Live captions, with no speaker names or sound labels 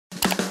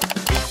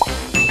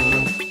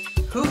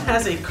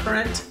has a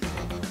current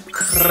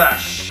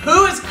crush?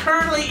 Who is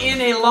currently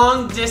in a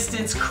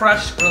long-distance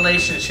crush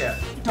relationship?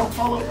 Don't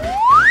fall over.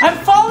 I'm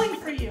falling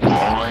for you.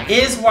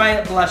 Is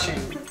Wyatt blushing?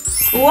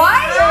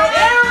 What?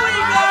 There we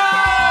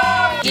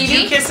go! Did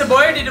you kiss a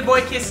boy or did a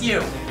boy kiss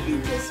you?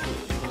 You kissed me.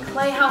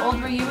 Klai, how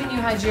old were you when you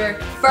had your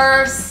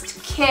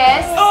first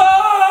kiss? Oh!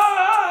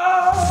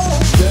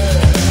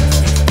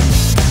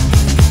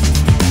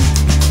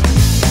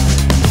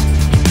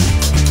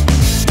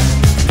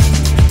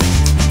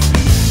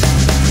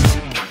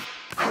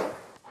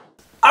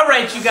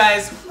 Alright, you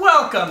guys,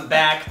 welcome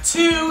back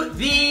to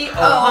the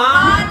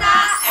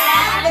Ohana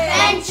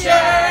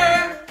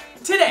Adventure!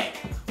 Today,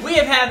 we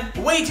have had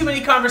way too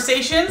many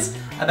conversations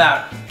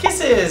about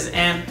kisses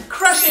and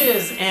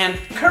crushes and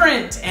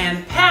current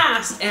and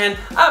past and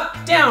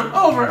up, down,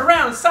 over,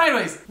 around,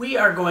 sideways. We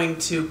are going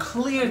to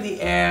clear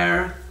the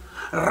air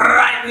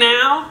right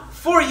now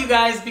for you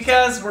guys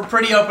because we're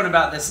pretty open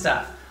about this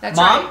stuff. That's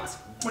Mom, right.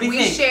 what do you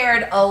think? We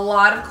shared a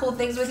lot of cool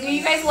things with you.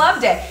 You guys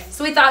loved it.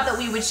 So we thought that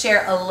we would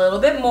share a little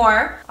bit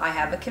more. I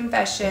have a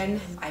confession.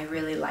 I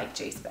really like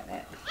Jase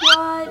Bennett.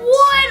 What?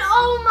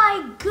 Oh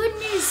my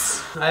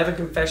goodness. I have a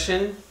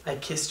confession. I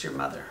kissed your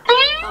mother.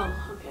 Oh,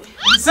 okay.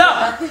 So,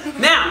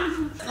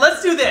 now,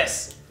 let's do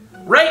this.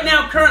 Right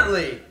now,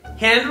 currently,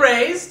 hand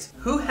raised.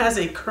 Who has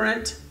a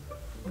current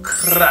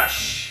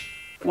crush?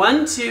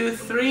 1, 2,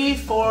 3,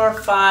 4,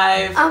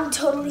 5. I'm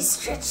totally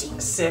stretching.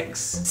 6,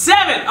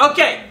 7.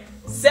 Okay,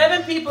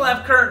 7 people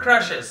have current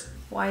crushes.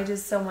 Why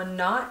does someone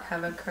not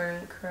have a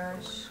current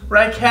crush?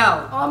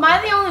 Rykel. Oh, am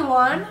I the only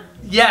one?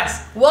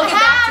 Yes. We'll get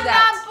back to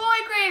that. That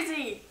boy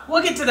crazy.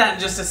 We'll get to that in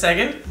just a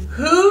second.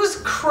 Whose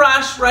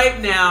crush right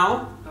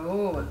now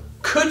Oh.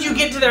 could you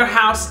get to their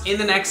house in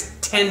the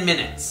next 10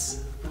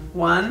 minutes?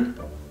 1,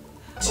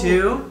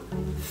 2,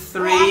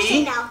 3. Well,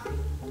 actually,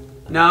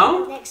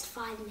 No? next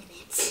 5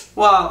 minutes.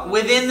 Well,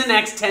 within the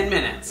next 10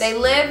 minutes. They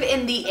live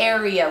in the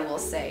area, we'll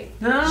say.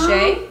 No.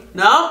 Shae?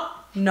 No?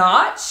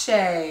 Not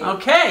Shae.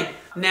 Okay.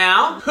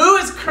 Now, who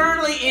is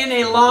currently in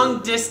a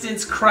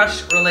long-distance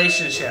crush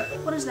relationship?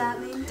 What does that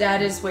mean?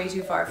 Dad is way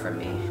too far from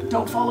me.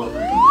 Don't fall over.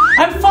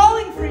 I'm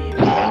falling for you.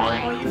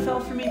 Oh, you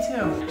fell for me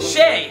too.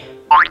 Shae,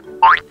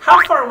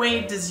 how far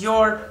away does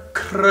your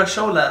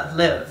crushola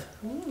live?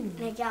 In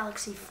a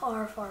galaxy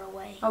far, far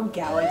away. Oh,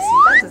 galaxy.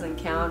 That doesn't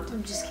count.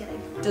 I'm just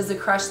kidding. Does the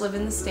crush live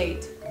in the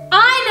state?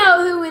 I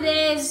know who it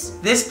is.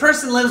 This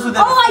person lives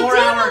within Oh, I a do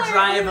 4-hour know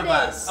drive who of it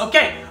us. is.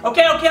 Okay.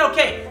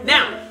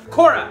 Now,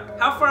 Cora,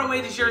 how far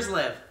away does yours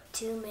live?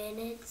 2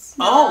 minutes.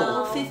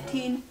 Oh.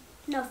 15.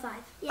 No, 5.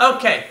 Yeah.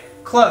 Okay,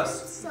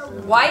 close. So,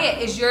 Wyatt,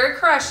 is your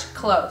crush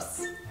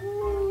close?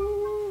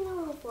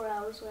 4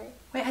 hours away.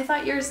 Wait, I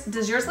thought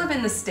does yours live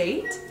in the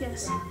state?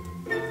 Yes.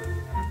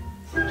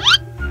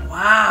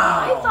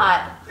 Wow. I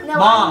thought. No,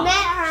 Mom, I met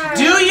her.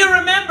 do you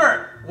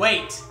remember?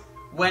 Wait,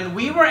 when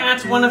we were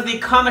at one of the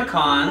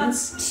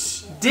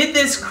Comic-Cons, did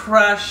this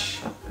crush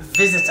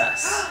visit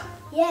us?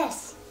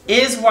 Yes.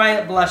 Is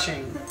Wyatt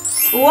blushing?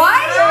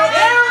 What?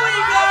 There we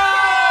go!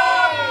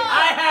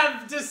 I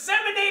have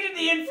disseminated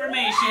the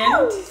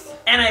information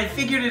and I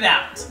figured it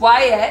out.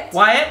 Wyatt,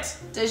 Wyatt?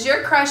 does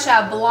your crush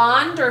have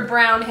blonde or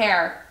brown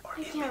hair?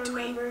 I can't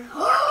remember.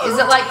 Is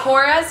it like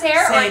Cora's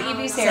hair or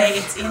Evie's hair? Say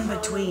it's in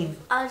between.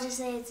 I'll just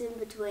say it's in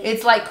between.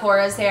 It's like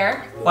Cora's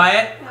hair.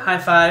 Wyatt, high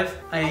five.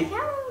 I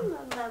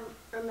can't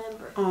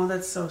remember. Oh,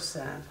 that's so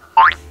sad.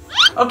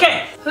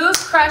 Okay, Whose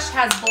crush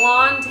has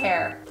blonde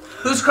hair?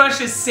 whose crush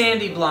is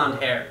sandy blonde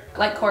hair?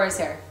 Like Cora's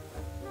hair.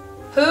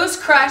 Whose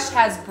crush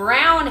has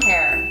brown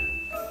hair?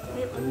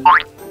 Wait, let me.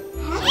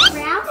 Has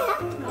brown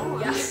hair?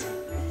 Yes.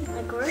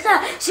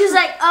 She was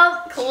like,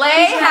 oh.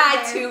 Klai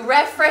had to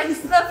reference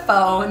the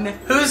phone.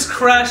 Whose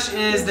crush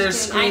is their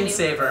I knew.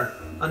 screensaver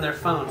on their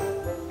phone?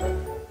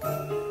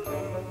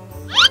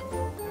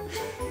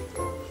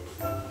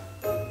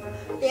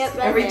 Yep,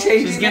 Are we right there.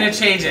 changing She's gonna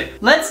change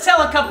it. Let's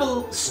tell a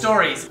couple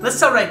stories. Let's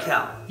tell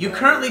Rykel. You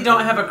currently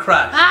don't have a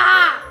crush.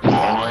 Ah!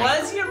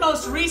 Was your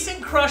most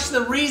recent crush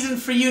the reason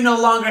for you no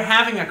longer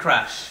having a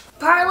crush?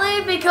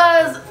 Partly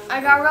because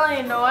I got really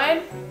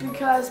annoyed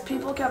because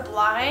people kept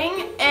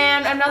lying,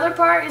 and another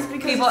part is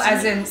because People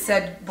as in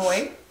said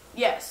boy?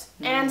 yes,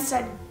 and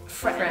said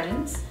friend.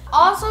 Friends?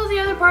 Also, the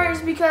other part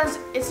is because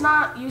it's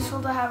not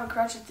useful to have a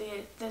crush at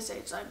this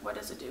age. Like, what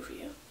does it do for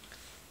you?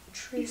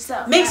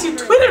 So Makes you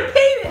Twitter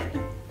hated.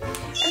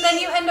 And then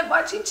you end up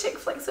watching chick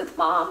flicks with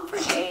mom for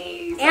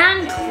days.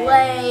 And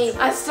Klai.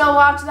 I still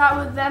watch that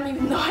with them,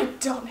 even though I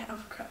don't have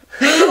a crush.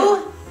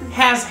 Who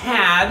has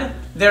had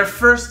their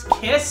first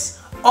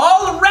kiss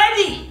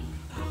already?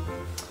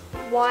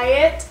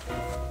 Wyatt.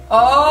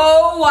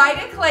 Oh, why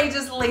did Klai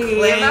just leave?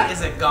 Klai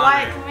is a Wyatt,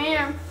 goner. come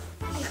here.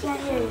 I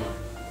can't hear you.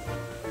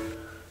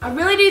 I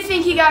really do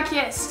think he got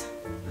kissed.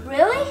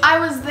 Really? I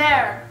was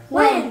there.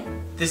 When?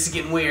 This is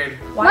getting weird.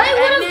 Wyatt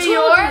would have New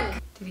told York? me.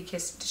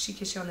 Did she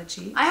kiss you on the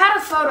cheek? I had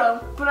a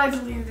photo, but I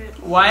deleted it.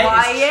 Wyatt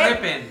is Wyatt?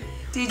 tripping.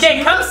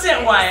 Okay, come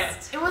sit,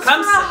 Wyatt. It was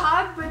Come for a sit.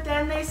 hug, but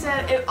then they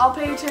said, I'll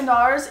pay you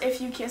 $10 if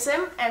you kiss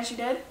him, and she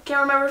did.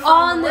 Can't remember if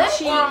On the lip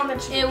cheek. or on the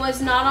cheek. It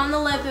was not on the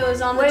lip, it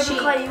was on the Wait, cheek.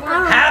 Klai, you were.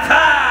 Half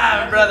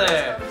five,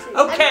 brother.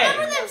 I Okay.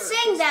 remember them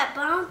saying that,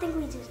 but I don't think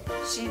we did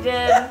it. She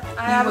did.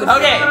 I have a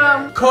Okay,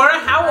 photo. Cora,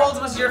 how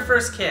old was your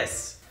first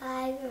kiss?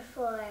 5 or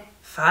 4.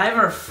 5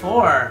 or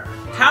 4.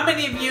 How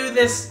many of you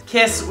this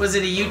kiss was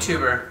it a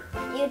YouTuber?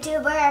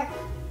 YouTuber.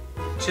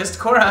 Just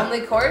Cora.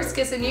 Only Cora's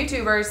kissing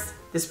YouTubers.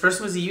 This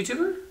person was a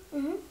YouTuber?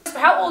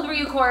 How old were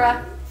you,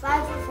 Cora?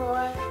 5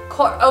 or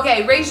 4.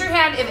 Okay, raise your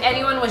hand if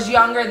anyone was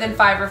younger than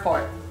 5 or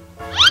 4.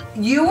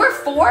 You were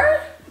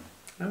 4?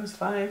 I was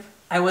 5.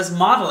 I was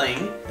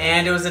modeling,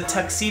 and it was a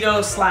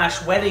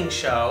tuxedo/wedding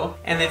show,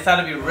 and they thought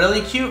it'd be really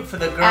cute for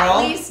the girl. At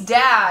least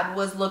Dad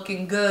was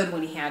looking good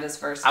when he had his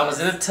first kiss. I was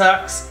in a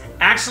tux.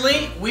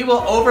 Actually, we will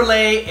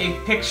overlay a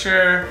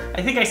picture.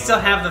 I think I still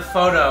have the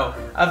photo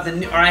of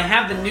I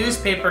have the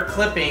newspaper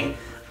clipping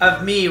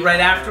of me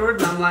right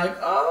afterward, and I'm like,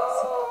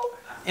 oh,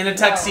 in a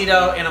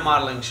tuxedo in a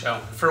modeling show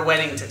for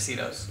wedding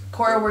tuxedos.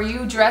 Cora, were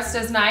you dressed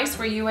as nice?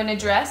 Were you in a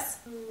dress?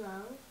 No.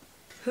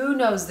 Who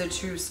knows the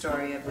true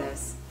story of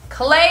this?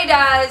 Klai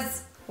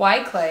does. Why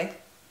Klai?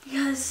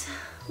 Because,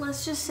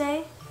 let's just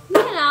say, me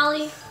and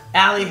Allie,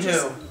 Allie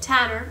who?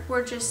 Tanner,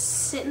 were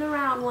just sitting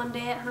around one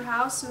day at her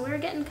house and we were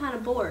getting kind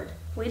of bored.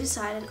 We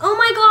decided, oh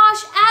my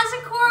gosh, Az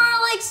and Cora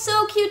are like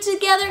so cute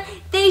together,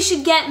 they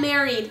should get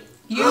married.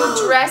 You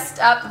dressed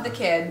up the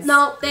kids.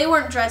 No, they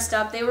weren't dressed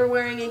up. They were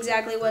wearing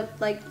exactly what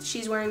like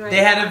she's wearing right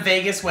They now. had a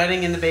Vegas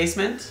wedding in the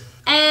basement?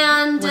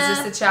 And Was this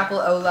the Chapel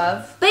O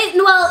Love?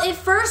 well, it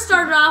first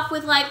started off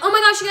with like, oh my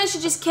gosh, you guys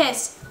should just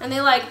kiss, and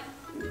they like,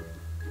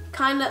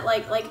 kind of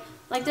like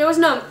there was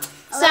no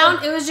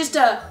sound. It was just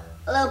a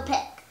little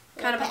pick.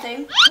 kind of a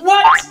thing.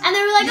 What? And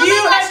they were like, oh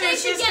You my gosh, had your they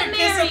should sister get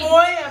kiss a married.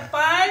 boy at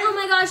 5? Oh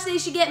my gosh, they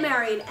should get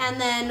married. And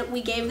then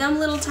we gave them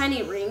little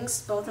tiny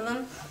rings, both of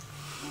them,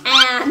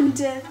 and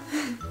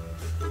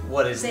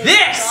What is they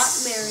this?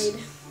 got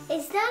married.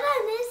 It's not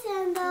on this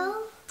end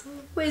though.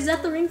 Wait, is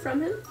that the ring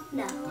from him?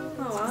 No.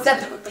 Oh, I was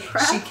That like, what the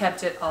crap? she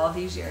kept it all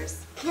these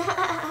years.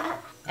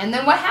 And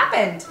then what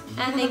happened?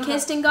 And they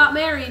kissed and got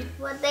married.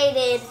 What they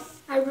did.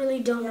 I really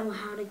don't know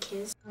how to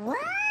kiss.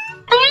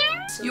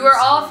 You are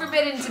all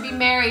forbidden to be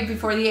married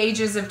before the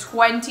ages of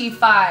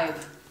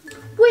 25.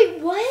 Wait,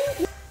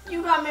 what?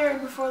 You got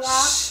married before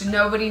that. Shh,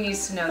 nobody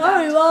needs to know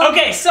that.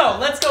 Okay, so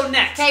let's go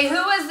next. Okay, who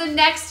was the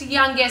next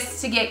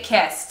youngest to get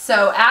kissed?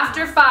 So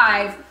after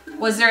 5,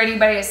 was there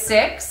anybody at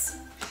 6?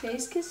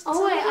 Shae's kissed.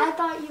 Oh wait, I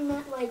thought you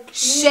meant like.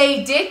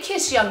 Shae did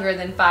kiss younger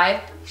than 5.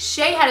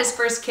 Shae had his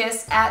first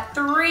kiss at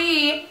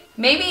 3,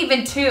 maybe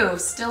even 2,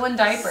 still in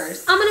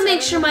diapers. I'm gonna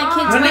make sure my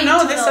kids wait No,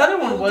 till this they're other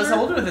one was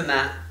older than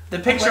that. The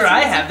picture Was I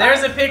he? have.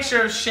 There's a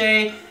picture of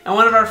Shae and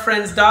one of our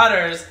friends'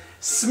 daughters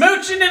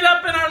smooching it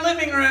up in our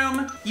living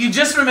room. You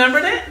just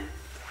remembered it?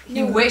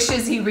 He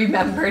wishes he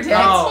remembered it.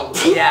 Oh,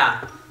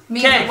 yeah.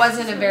 Means Okay. it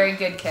wasn't a very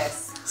good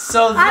kiss.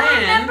 So then, I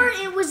remember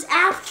it was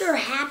after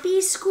Happy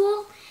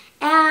School.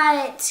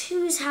 At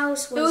whose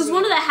house was it? It was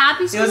one of the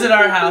happy it was school at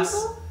our people? house.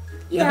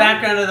 The Yeah.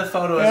 background of the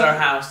photo is our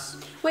house.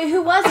 Wait,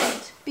 who was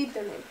it? Beep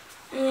their name.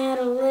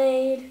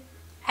 Adelaide.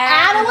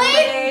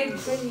 Adelaide.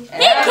 He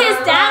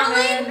kissed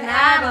Adelaide.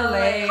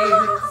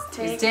 Adelaide.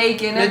 She's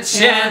taking A a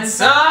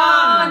chance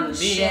on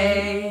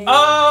Shae.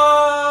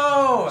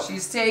 Oh!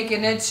 She's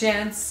taking a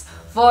chance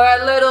for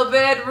a little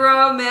bit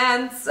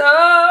romance.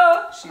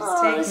 Oh, she's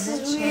This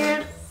taking is a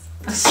weird.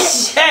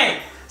 chance. Okay,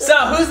 so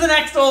who's the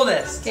next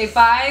oldest? Okay,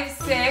 5,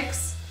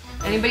 6.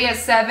 Anybody at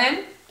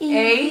 7,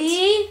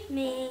 8,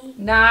 Me.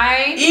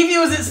 9? Evie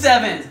was at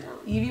 7.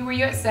 Evie, were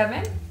you at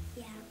 7?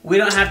 We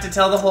don't have to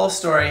tell the whole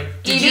story.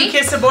 Did you Evie?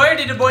 kiss a boy or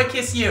did a boy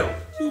kiss you?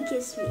 He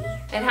kissed me.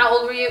 And how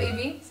old were you,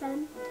 Evie?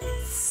 7.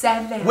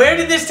 7. Where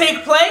did this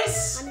take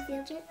place? On a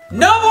field trip.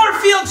 No more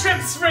field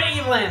trips for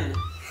Evelin.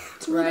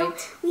 That's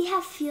right. We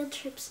have field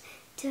trips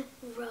to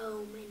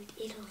Rome and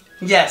Italy.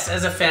 Yes,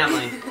 as a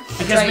family.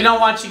 Because Right. we don't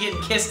want you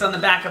getting kissed on the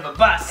back of a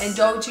bus. And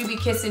don't you be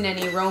kissing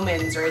any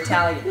Romans or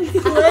Italians.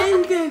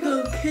 I'm gonna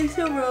go kiss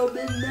a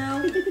Roman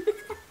now.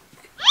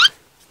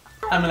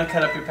 I'm gonna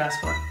cut up your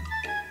passport.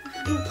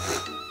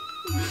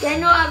 Then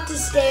you'll have to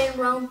stay in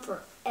Rome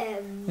forever.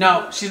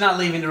 No, she's not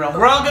leaving to Rome.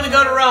 We're all gonna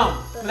go to Rome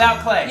without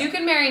Klai. You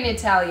can marry an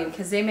Italian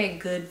because they make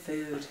good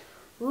food.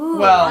 Ooh,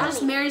 Well- I'll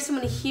just marry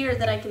someone here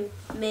that I can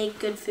make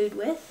good food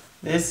with.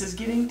 This is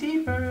getting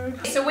deeper.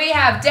 So we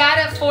have Dad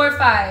at 4,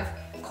 5,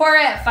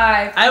 Cora at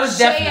 5, I was Shae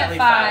definitely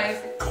at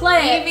 5,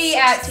 Klai Evie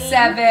at 16.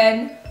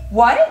 7.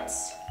 What?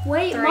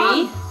 Wait, 3.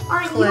 Mom,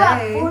 aren't you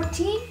at Klai.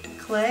 14?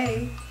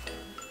 Klai.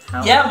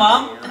 Yeah,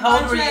 Mom. How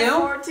old were I'm you?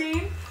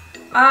 14.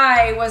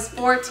 I was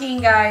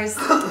 14, guys.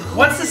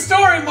 What's the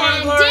story, Mom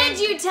And Glory? did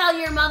you tell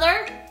your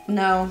mother?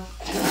 No.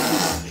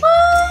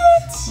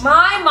 What?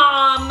 My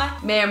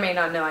mom may or may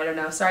not know, I don't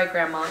know. Sorry,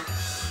 Grandma.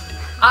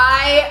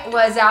 I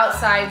was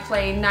outside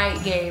playing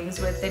night games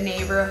with the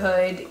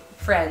neighborhood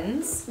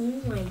friends. Oh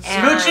my God.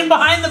 And Smooching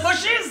behind the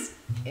bushes?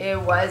 It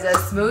was a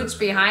smooch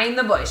behind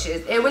the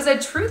bushes. It was a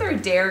truth or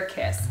dare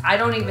kiss. I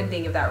don't even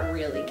think if that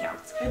really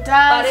counts. It does.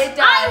 But it does.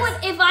 I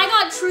would, if I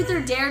got truth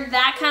or dare,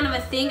 that kind of a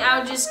thing, I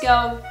would just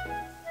go,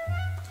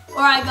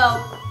 or I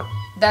go.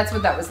 That's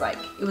what that was like.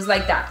 It was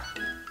like that.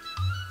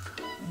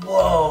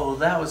 Whoa,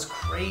 that was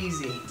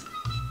crazy.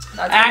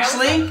 That's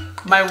Actually,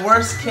 my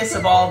worst kiss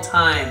of all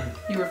time.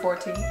 you were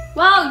 14.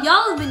 Wow,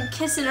 y'all have been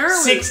kissing early.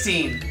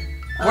 16.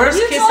 Worst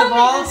you kiss told of me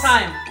all this.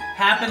 time.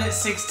 Happened at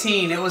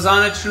 16. It was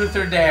on a truth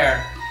or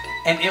dare.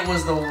 And it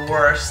was the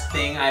worst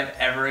thing I've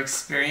ever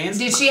experienced.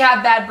 Did she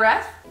have bad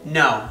breath?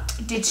 No.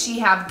 Did she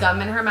have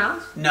gum in her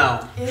mouth?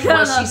 No.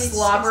 Was she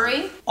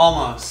slobbery?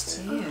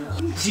 Almost.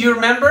 Ew. Do you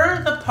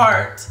remember the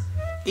part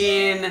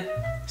in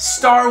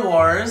Star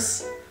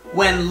Wars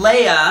when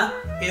Leia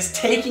is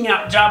taking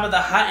out Jabba the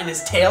Hutt and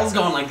his tail's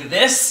going like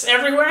this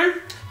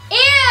everywhere?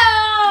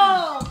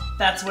 Ew!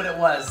 That's what it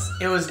was.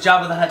 It was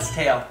Jabba the Hutt's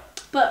tail.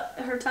 But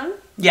her tongue?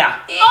 Yeah.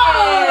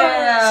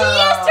 Oh! She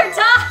used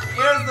her tongue! It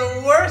was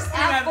the worst thing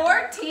At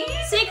I've 14?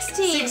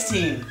 16.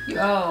 16.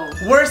 Oh.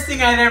 Worst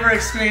thing I'd ever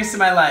experienced in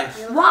my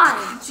life.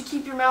 Why? Did you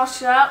keep your mouth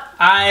shut?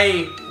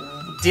 I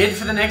did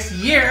for the next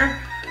year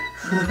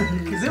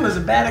because it was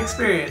a bad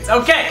experience.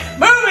 Okay,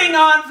 moving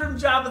on from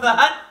Jabba the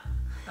Hutt.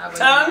 That was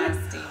Tongue.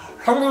 nasty.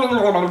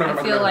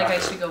 I feel like I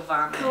should go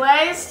vomit.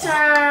 Clay's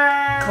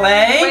turn.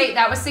 Clay. Wait,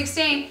 that was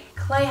 16.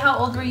 Clay, how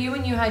old were you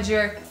when you had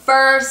your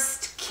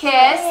first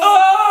kiss?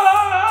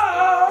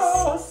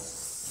 Oh!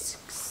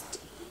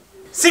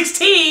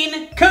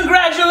 16.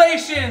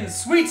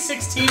 Congratulations, Sweet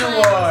 16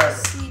 award.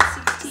 Sweet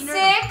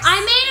 16er. I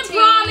made a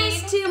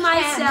promise to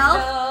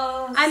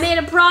myself. I made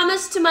a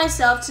promise to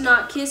myself to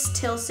not kiss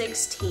till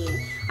 16.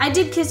 I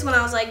did kiss when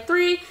I was like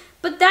 3,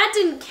 but that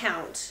didn't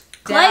count.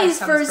 Dad Clay's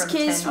comes first from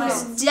kiss 10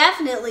 was miles.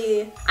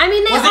 definitely. I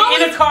mean, they Was always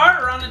it in a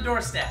car or on a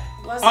doorstep?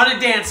 Was On a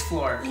dance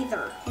floor?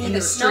 either In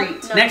the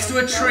street. Nope, Next to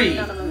a nope, tree.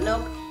 None of them.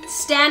 Nope.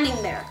 Standing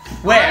there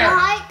Where?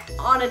 Like,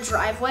 on a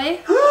driveway.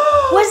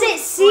 was it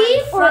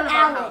C or front of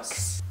our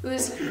Alex? It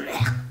was.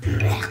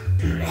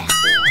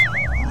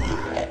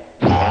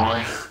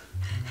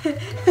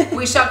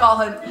 We shook all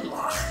her.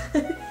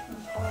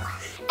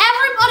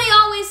 Everybody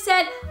always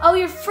said, "Oh,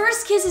 your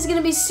first kiss is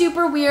gonna be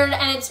super weird,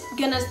 and it's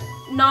gonna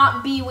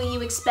not be what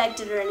you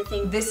expected or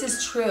anything." This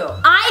is true.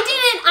 I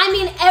didn't. I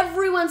mean,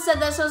 everyone said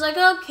that, so I was like,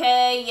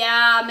 "Okay,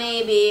 yeah,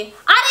 maybe."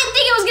 I didn't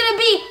think it was gonna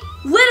be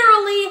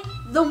literally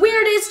the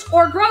weirdest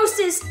or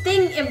grossest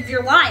thing of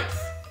your life.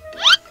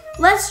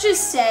 Let's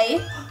just say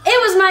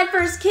it was my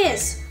first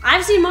kiss.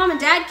 I've seen mom and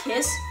dad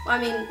kiss. I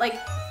mean, like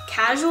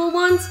casual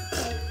ones,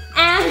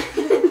 and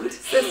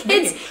This mean?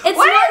 it's What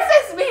more- does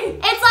this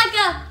mean? It's like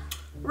a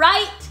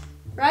right.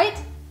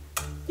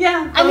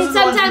 Yeah. I mean, those are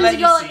the ones we sometimes let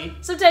you go see. like,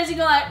 sometimes you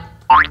go like,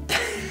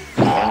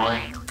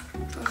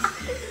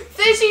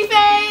 Fishy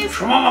face.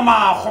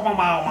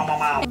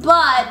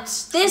 but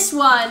this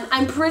one,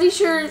 I'm pretty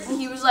sure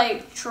he was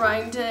like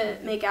trying to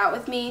make out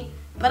with me,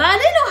 but I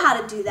didn't know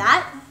how to do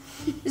that.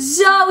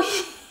 So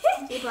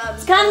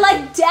it's kind of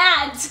like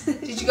dad.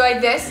 Did you go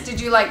like this? Did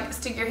you like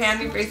stick your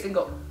hand in your face and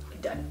go,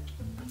 done?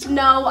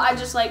 No, I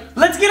just like,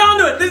 Let's get on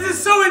to it. This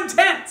is so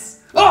intense.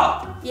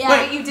 Oh. yeah.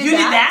 Wait, you did you did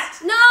that?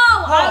 that?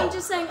 No, I'm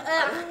just saying,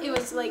 it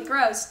was like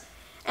gross.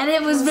 And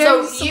it was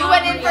very So you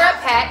went in for a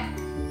pet,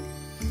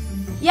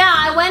 Yeah,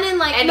 I went in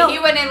like, and no, he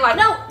went in like.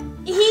 no,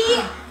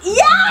 yeah.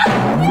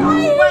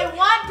 Wait,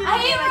 what? Did I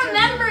he hate like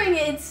remembering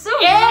it. It's so Did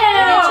weird. he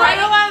try I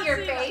don't to wanna eat your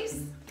see that. face?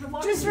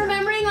 Just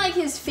remembering like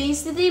his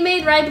face that they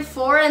made right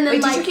before, and then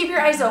Wait, like did you keep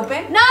your eyes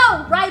open?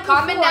 no, right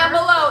Comment before. down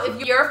below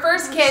if your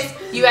first kiss,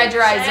 you had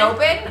your eyes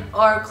open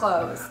or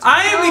closed.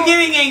 I am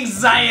getting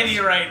anxiety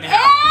right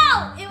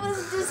now. Ew! It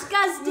was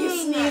disgusting.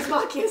 Sneeze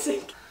while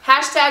kissing.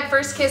 Hashtag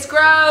first kiss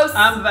gross.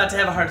 I'm about to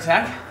have a heart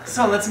attack,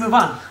 so let's move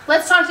on.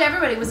 Let's talk to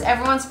everybody. Was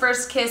everyone's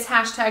first kiss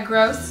hashtag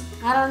gross?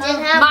 I don't Didn't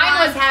know. have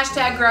Mine was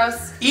hashtag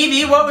gross.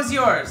 Evie, what was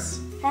yours?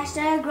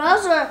 Hashtag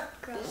gross or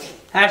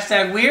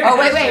Hashtag weird? Oh,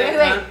 wait,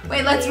 Hashtag,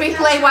 wait, let's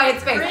replay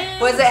Wyatt's face.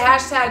 Was it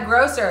hashtag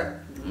gross or?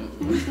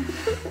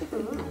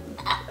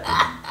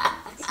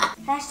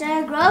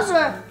 hashtag gross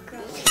or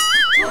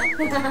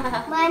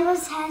mine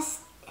was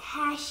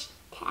hashtag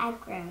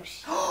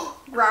gross.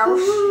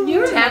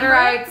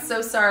 Tannerite,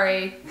 so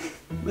sorry.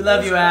 We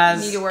love you, Need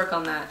Az. to work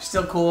on that.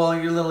 Still cool.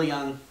 You're a little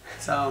young.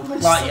 So, a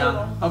lot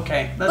young.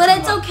 Okay, let's But move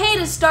it's on. okay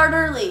to start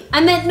early.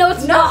 I meant no,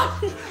 it's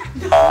not.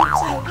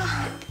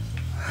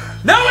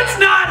 No, it's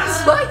not!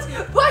 What?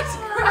 What?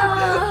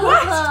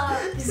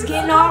 It's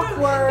getting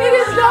awkward. It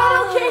is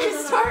not okay to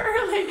start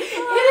early.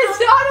 It is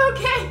not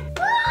okay.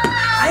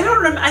 I don't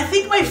remember. I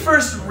think my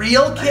first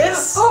real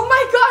kiss, Oh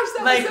my gosh,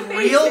 that like was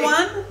amazing. real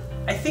one,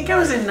 I think I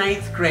was in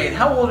 9th grade.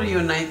 How old are you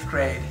in 9th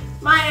grade?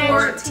 My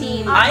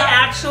 14. I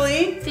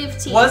actually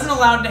 15. wasn't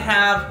allowed to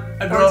have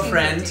a 14,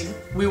 girlfriend. 15.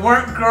 We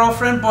weren't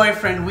girlfriend,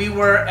 boyfriend. We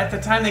were, at the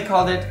time they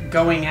called it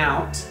going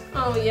out.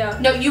 Oh yeah.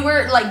 No, you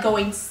were like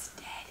going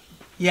steady.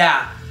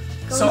 Yeah.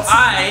 So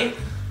I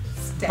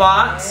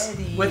bought,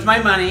 with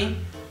my money,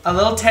 a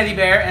little teddy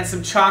bear and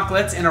some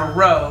chocolates and a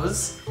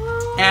rose.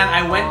 And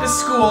I went to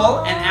school,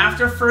 and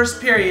after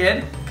first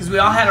period, because we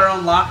all had our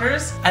own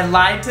lockers, I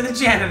lied to the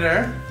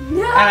janitor.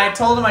 And I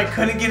told him I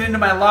couldn't get into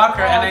my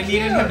locker and I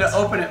needed him to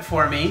open it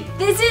for me.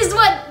 This is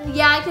what,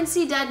 yeah, I can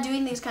see Dad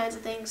doing these kinds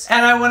of things.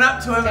 And I went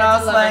up to him and I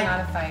was like,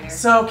 not a fighter.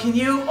 so can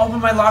you open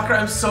my locker?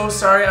 I'm so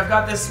sorry. I've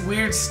got this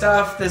weird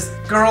stuff. This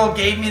girl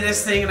gave me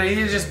this thing and I need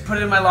to just put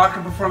it in my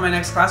locker before my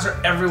next class or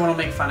everyone will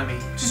make fun of me.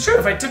 Which is true.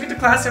 If I took it to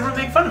class, everyone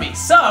would make fun of me.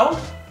 So,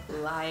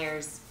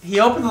 Liars. he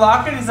opened the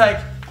locker and he's like,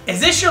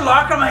 is this your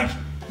locker? I'm like,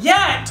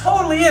 yeah, it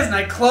totally is. And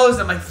I closed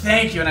it. I'm like,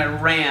 thank you. And I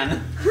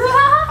ran.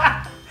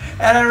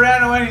 And I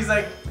ran away and he's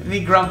like, and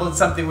he grumbled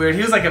something weird.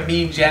 He was like a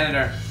mean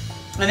janitor.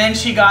 And then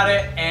she got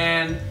it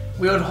and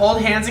we would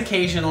hold hands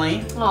occasionally.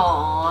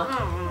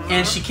 Aww.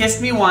 And she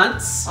kissed me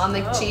once. On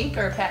the cheek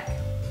or peck?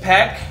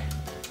 Peck,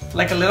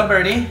 like a little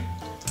birdie.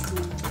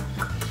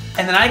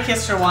 And then I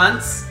kissed her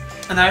once.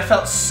 And I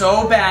felt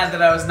so bad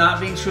that I was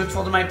not being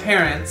truthful to my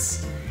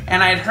parents.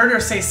 And I had heard her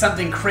say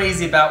something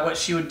crazy about what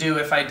she would do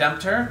if I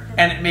dumped her.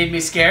 And it made me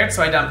scared,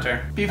 so I dumped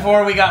her.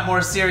 Before we got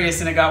more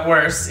serious and it got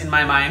worse in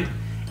my mind.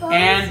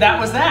 And that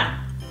was that.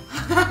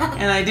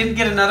 And I didn't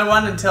get another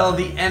one until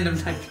the end of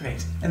 9th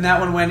grade. And that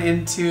one went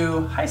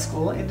into high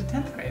school, into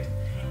 10th grade.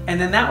 And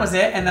then that was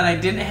it. And then I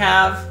didn't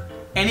have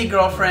any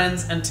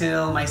girlfriends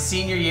until my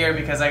senior year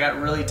because I got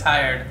really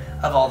tired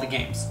of all the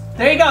games.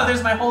 There you go,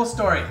 there's my whole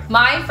story.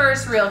 My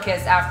first real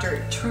kiss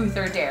after Truth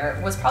or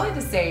Dare was probably the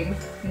same,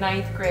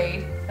 9th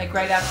grade, like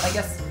right after, I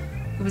guess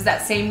it was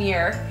that same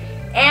year.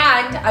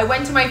 And I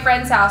went to my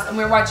friend's house and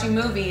we were watching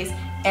movies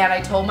and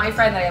I told my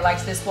friend that I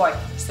liked this boy.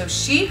 So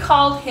she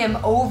called him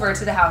over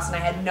to the house and I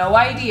had no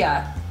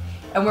idea.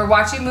 And we're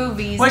watching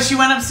movies. When she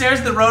went upstairs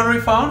to the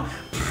rotary phone,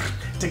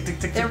 tick, tick,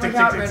 tick, There tick, were tick,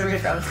 not tick, rotary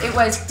tick, phones. It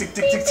was tick, beep,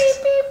 tick, beep,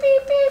 tick, beep,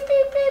 beep, beep, beep,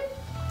 beep, beep.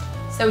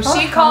 So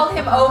she called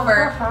him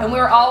over and we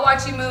were all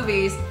watching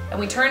movies and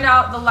we turned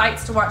out the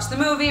lights to watch the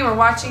movie and we're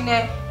watching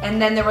it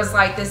and then there was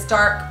like this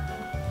dark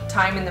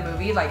time in the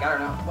movie, like I don't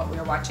know what we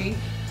were watching,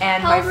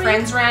 and my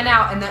friends ran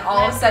out and then all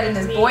of a sudden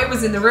this boy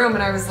was in the room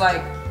and I was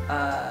like,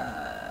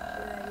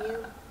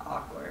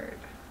 awkward.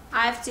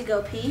 I have to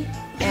go pee.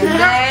 And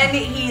then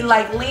he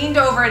like leaned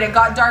over and it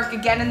got dark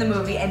again in the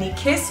movie and he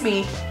kissed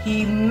me.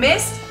 He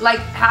missed like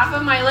half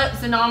of my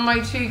lips and on my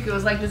cheek. It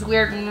was like this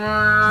weird.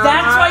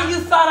 That's why you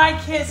thought I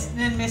kissed and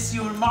then missed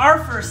you in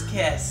our first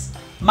kiss.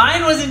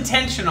 Mine was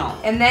intentional.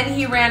 And then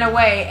he ran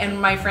away and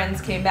my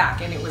friends came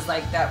back and it was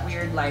like that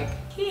weird like,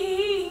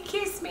 he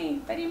kissed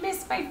me, but he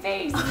missed my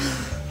face.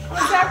 Was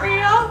that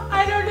real?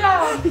 I don't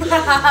know.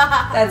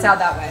 That's how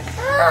that went.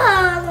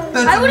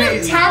 That's I would have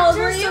amazing. tapped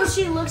her so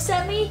she looks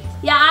at me.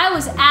 Yeah, I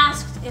was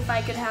asked if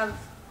I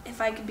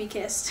could be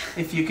kissed.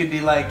 If you could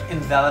be like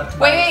enveloped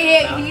by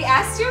Wait, no. he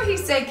asked you? He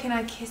said, can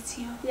I kiss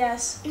you?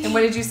 Yes. And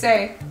what did you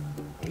say?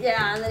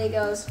 Yeah, and then he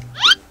goes,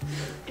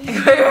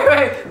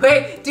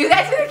 Wait, do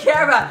that to the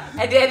camera.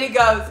 And then he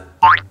goes.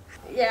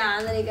 yeah,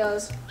 and then he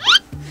goes.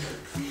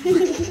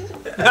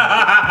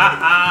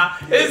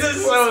 This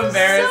is so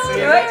embarrassing.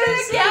 Do it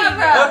to the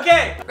camera.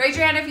 Okay. Raise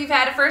your hand if you've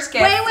had a first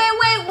kiss.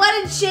 Wait, what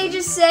did Shae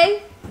just say?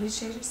 What did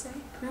Shae just say?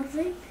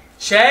 Nothing.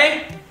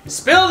 Shae,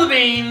 spill the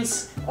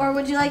beans. Or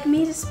would you like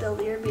me to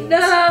spill your beans?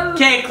 No.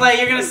 Okay, Klai,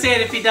 you're gonna say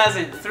it if he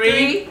doesn't.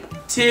 3,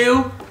 2,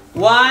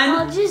 1.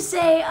 I'll just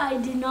say I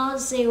did not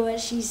say what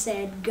she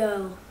said.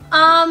 Go.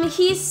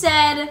 He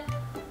said,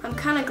 I'm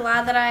kind of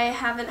glad that I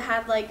haven't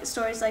had like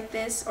stories like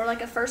this or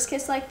like a first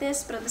kiss like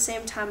this, but at the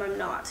same time I'm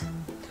not.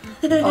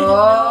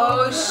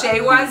 Oh,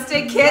 Shae wants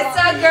to kiss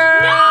a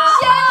girl.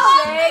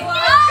 Shae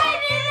wants to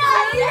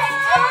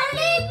kiss.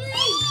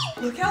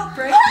 Look how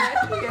bright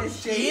red he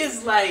is, He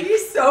is like.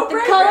 He's so The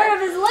bright color red.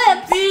 of his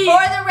lips.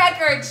 For the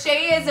record,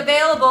 Shae is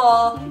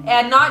available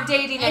and not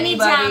dating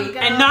Anytime, anybody.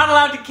 girl. And not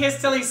allowed to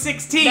kiss till he's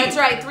 16. That's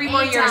right, 3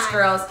 more years, Anytime.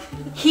 girls.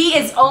 He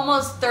is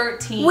almost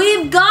 13.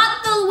 We've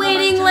got the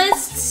waiting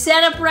list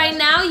set up right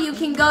now. You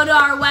can go to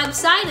our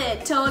website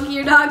at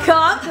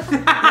toagear.com.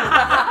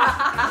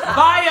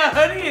 Buy a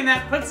hoodie and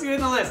that puts you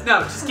in the list.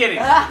 No, just kidding.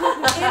 In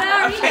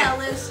our Okay. email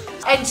list.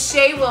 And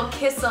Shae will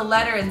kiss a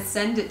letter and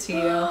send it to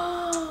you.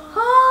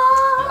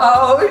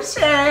 Oh,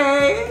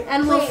 Shae.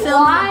 And we'll Wait,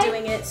 film why? you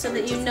doing it so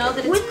that you know that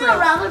it's Wouldn't real. it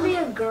rather be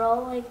a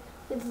girl like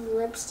with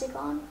lipstick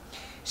on?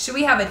 Should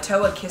we have a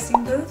Toa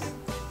kissing booth?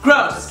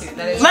 Gross. Just kidding,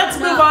 that is- Let's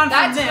move on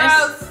from That's this.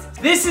 gross.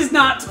 This is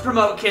not to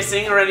promote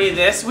kissing or any of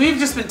this. We've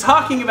just been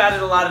talking about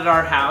it a lot at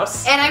our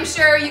house. And I'm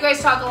sure you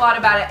guys talk a lot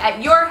about it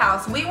at your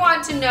house. We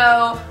want to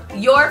know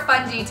your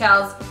fun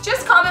details.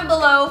 Just comment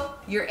below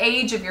your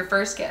age of your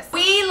first kiss.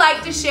 We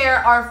like to share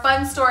our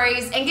fun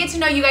stories and get to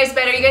know you guys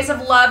better. You guys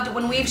have loved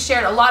when we've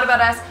shared a lot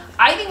about us.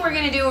 I think we're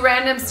gonna do a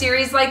random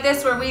series like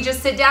this where we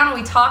just sit down and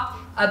we talk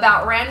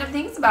about random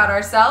things about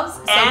ourselves.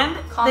 So And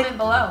comment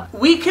below.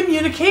 We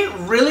communicate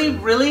really,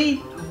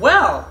 really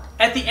well.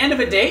 At the end of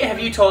a date, have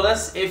you told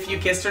us if you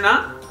kissed or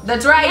not?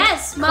 That's right.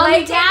 Yes, Mom Klai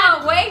and Dad. came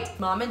out, wait.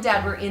 Mom and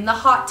Dad were in the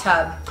hot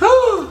tub.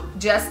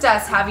 Just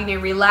us having a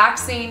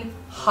relaxing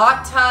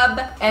hot tub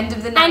end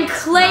of the night. And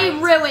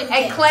Klai ruined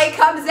And it. Klai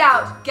comes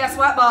out. Guess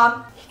what,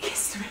 Mom? He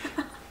kissed me.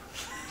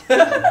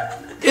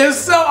 It was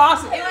so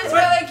awesome. It was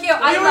really cute.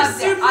 I loved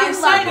it. super I loved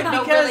excited it.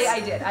 No, because really, I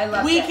did. I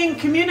loved we it. can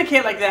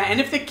communicate like that. And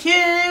if the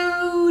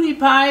cutie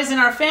pies in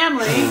our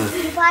family,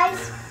 You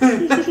guys?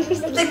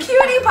 The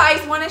cutie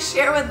pies want to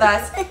share with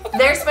us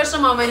their special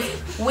moments.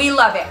 We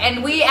love it.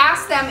 And we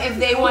asked them if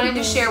they wanted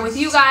to share with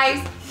you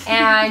guys,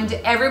 and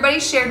everybody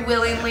shared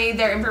willingly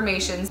their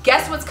information.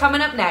 Guess what's coming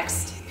up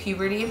next?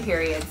 Puberty and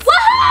periods.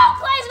 Woohoo!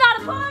 Klai's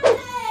got a part of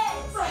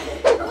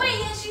this! Or wait,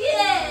 yes, she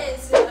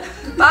is!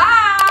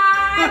 Bye!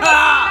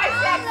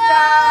 Next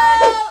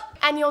time.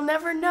 And you'll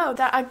never know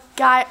that a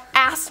guy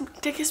asked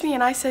to kiss me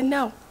and I said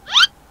no.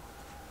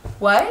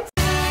 What?